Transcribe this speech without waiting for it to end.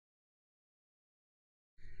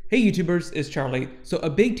Hey YouTubers, it's Charlie. So a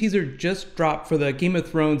big teaser just dropped for the Game of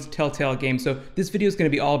Thrones Telltale game, so this video is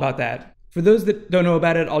going to be all about that. For those that don't know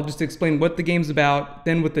about it, I'll just explain what the game's about,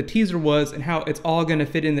 then what the teaser was, and how it's all going to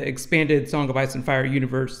fit in the expanded Song of Ice and Fire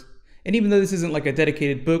universe. And even though this isn't like a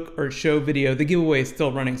dedicated book or show video, the giveaway is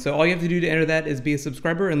still running, so all you have to do to enter that is be a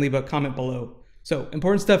subscriber and leave a comment below. So,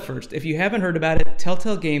 important stuff first. If you haven't heard about it,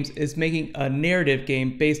 Telltale Games is making a narrative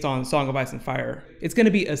game based on Song of Ice and Fire. It's going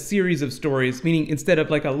to be a series of stories, meaning instead of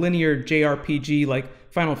like a linear JRPG like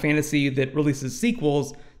Final Fantasy that releases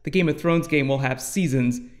sequels, the Game of Thrones game will have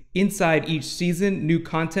seasons. Inside each season, new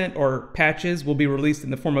content or patches will be released in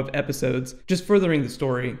the form of episodes, just furthering the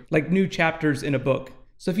story, like new chapters in a book.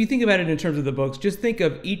 So if you think about it in terms of the books, just think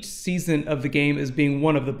of each season of the game as being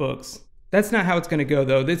one of the books. That's not how it's going to go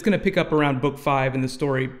though. It's going to pick up around book 5 in the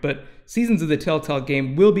story, but seasons of the Telltale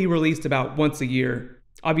game will be released about once a year.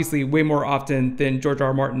 Obviously way more often than George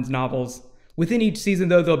R. Martin's novels. Within each season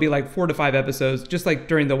though, there'll be like 4 to 5 episodes, just like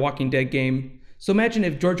during the Walking Dead game. So imagine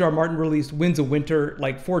if George R. Martin released Winds of Winter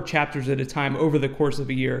like 4 chapters at a time over the course of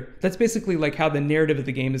a year. That's basically like how the narrative of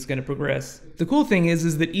the game is going to progress. The cool thing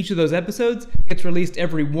is that each of those episodes gets released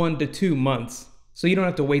every 1 to 2 months. So you don't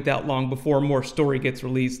have to wait that long before more story gets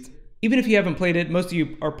released. Even if you haven't played it, most of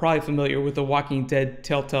you are probably familiar with the Walking Dead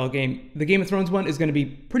Telltale game. The Game of Thrones one is going to be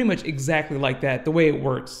pretty much exactly like that, the way it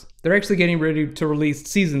works. They're actually getting ready to release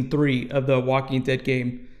Season 3 of the Walking Dead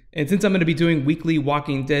game. And since I'm going to be doing weekly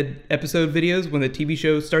Walking Dead episode videos when the TV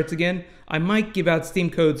show starts again, I might give out Steam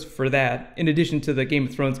codes for that, in addition to the Game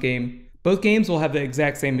of Thrones game. Both games will have the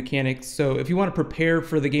exact same mechanics, so if you want to prepare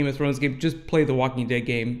for the Game of Thrones game, just play the Walking Dead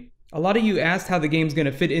game. A lot of you asked how the game's going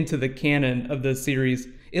to fit into the canon of the series.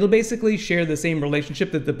 It'll basically share the same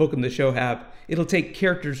relationship that the book and the show have. It'll take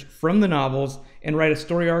characters from the novels and write a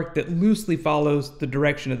story arc that loosely follows the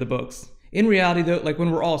direction of the books. In reality though, like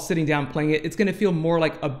when we're all sitting down playing it, it's going to feel more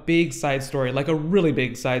like a big side story, like a really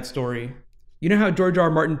big side story. You know how George R.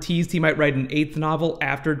 Martin teased he might write an 8th novel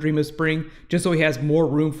after Dream of Spring, just so he has more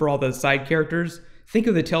room for all the side characters? Think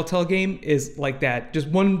of the Telltale game as like that, just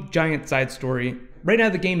one giant side story. Right now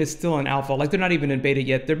the game is still in alpha, like they're not even in beta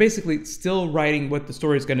yet. They're basically still writing what the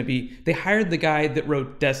story is going to be. They hired the guy that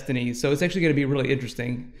wrote Destiny, so it's actually going to be really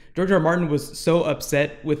interesting. George R. Martin was so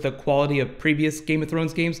upset with the quality of previous Game of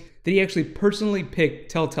Thrones games that he actually personally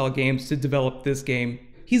picked Telltale Games to develop this game.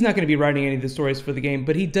 He's not going to be writing any of the stories for the game,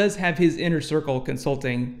 but he does have his inner circle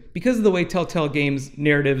consulting. Because of the way Telltale Games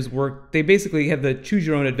narratives work, they basically have the choose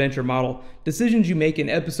your own adventure model. Decisions you make in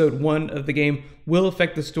episode 1 of the game will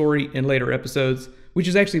affect the story in later episodes, which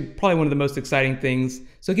is actually probably one of the most exciting things.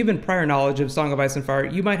 So given prior knowledge of Song of Ice and Fire,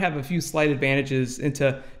 you might have a few slight advantages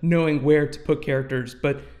into knowing where to put characters,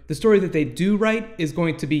 but the story that they do write is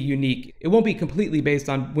going to be unique. It won't be completely based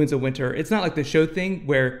on Winds of Winter. It's not like the show thing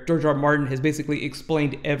where George R. Martin has basically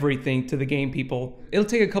explained everything to the game people. It'll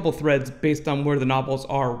take a couple threads based on where the novels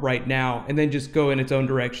are right now and then just go in its own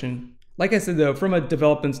direction. Like I said though, from a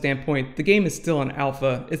development standpoint, the game is still in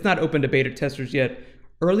alpha. It's not open to beta testers yet.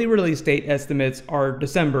 Early release date estimates are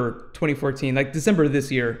December 2014, like December of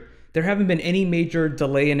this year. There haven't been any major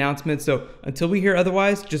delay announcements, so until we hear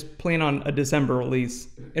otherwise, just plan on a December release.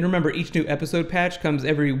 And remember, each new episode patch comes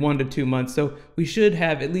every 1 to 2 months, so we should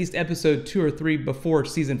have at least episode 2 or 3 before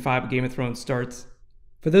Season 5 of Game of Thrones starts.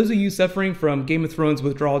 For those of you suffering from Game of Thrones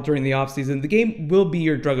withdrawal during the off-season, the game will be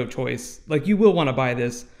your drug of choice. Like, you will want to buy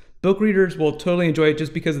this. Book readers will totally enjoy it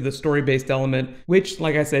just because of the story-based element, which,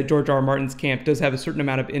 like I said, George R. Martin's camp does have a certain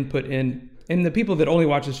amount of input in. And the people that only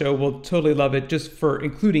watch the show will totally love it just for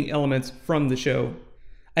including elements from the show.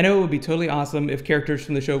 I know it would be totally awesome if characters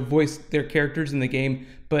from the show voiced their characters in the game,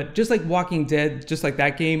 but just like Walking Dead, just like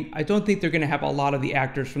that game, I don't think they're going to have a lot of the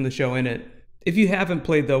actors from the show in it. If you haven't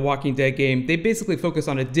played the Walking Dead game, they basically focus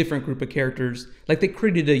on a different group of characters, like they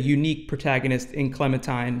created a unique protagonist in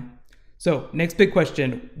Clementine. So, next big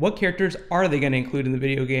question, what characters are they going to include in the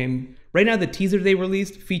video game? Right now, the teaser they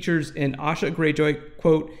released features an Asha Greyjoy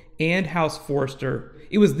quote and House Forrester.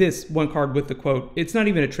 It was this one card with the quote. It's not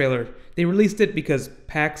even a trailer. They released it because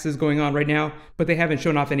PAX is going on right now, but they haven't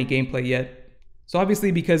shown off any gameplay yet. So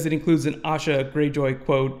obviously because it includes an Asha Greyjoy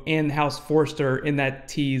quote and House Forrester in that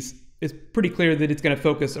tease, it's pretty clear that it's going to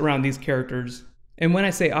focus around these characters. And when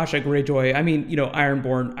I say Asha Greyjoy, I mean,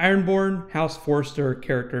 Ironborn, House Forrester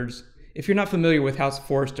characters. If you're not familiar with House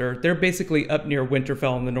Forrester, they're basically up near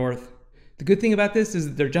Winterfell in the north. The good thing about this is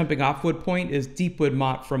that their jumping off wood point is Deepwood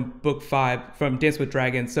Motte from Book 5 from Dance with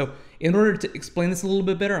Dragons. So in order to explain this a little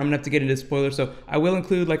bit better, I'm gonna have to get into spoilers. So I will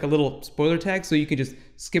include like a little spoiler tag so you can just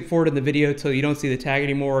skip forward in the video till you don't see the tag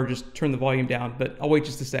anymore or just turn the volume down, but I'll wait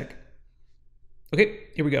just a sec. Okay,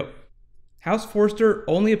 here we go. House Forrester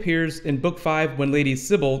only appears in Book 5 when Lady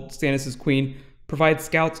Sybil, Stannis' queen, provides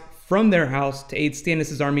scouts from their house to aid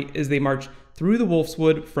Stannis' army as they march through the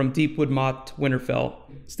Wolfswood from Deepwood Motte to Winterfell.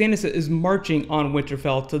 Stannis is marching on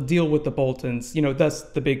Winterfell to deal with the Boltons, thus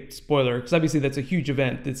the big spoiler, because obviously that's a huge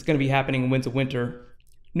event that's going to be happening in Winds of Winter.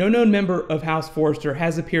 No known member of House Forrester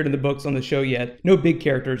has appeared in the books on the show yet, no big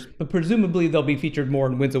characters, but presumably they'll be featured more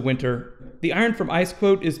in Winds of Winter. The Iron from Ice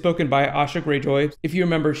quote is spoken by Asha Greyjoy. If you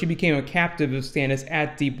remember, she became a captive of Stannis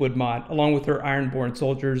at Deepwood Motte, along with her Ironborn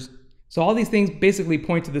soldiers. So all these things basically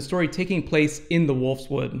point to the story taking place in the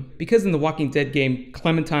Wolfswood. Because in the Walking Dead game,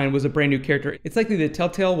 Clementine was a brand new character, it's likely that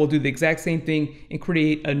Telltale will do the exact same thing and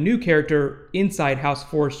create a new character inside House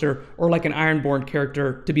Forrester, or like an Ironborn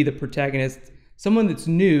character to be the protagonist. Someone that's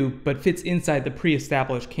new, but fits inside the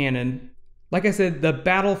pre-established canon. Like I said, the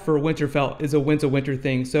battle for Winterfell is a Winds of Winter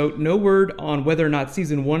thing, so no word on whether or not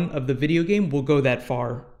Season 1 of the video game will go that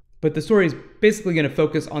far. But the story is basically going to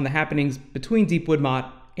focus on the happenings between Deepwood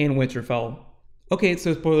Motte and Winterfell. Okay,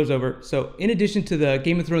 so spoilers over. So in addition to the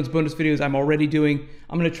Game of Thrones bonus videos I'm already doing,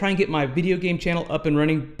 I'm going to try and get my video game channel up and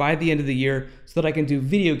running by the end of the year so that I can do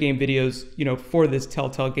video game videos, for this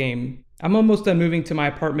Telltale game. I'm almost done moving to my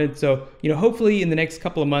apartment, so, hopefully in the next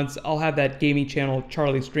couple of months, I'll have that gaming channel,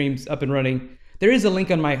 Charlie Streams, up and running. There is a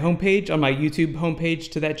link on my homepage, on my YouTube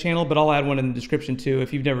homepage to that channel, but I'll add one in the description too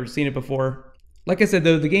if you've never seen it before. Like I said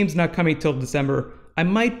though, the game's not coming till December. I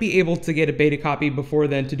might be able to get a beta copy before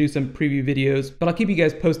then to do some preview videos, but I'll keep you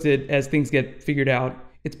guys posted as things get figured out.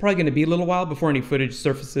 It's probably going to be a little while before any footage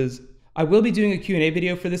surfaces. I will be doing a Q&A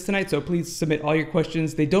video for this tonight, so please submit all your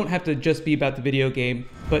questions. They don't have to just be about the video game,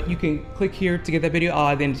 but you can click here to get that video. I'll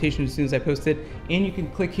add the annotation as soon as I post it, and you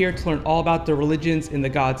can click here to learn all about the religions and the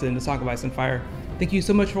gods in the Song of Ice and Fire. Thank you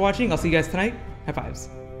so much for watching. I'll see you guys tonight. High fives.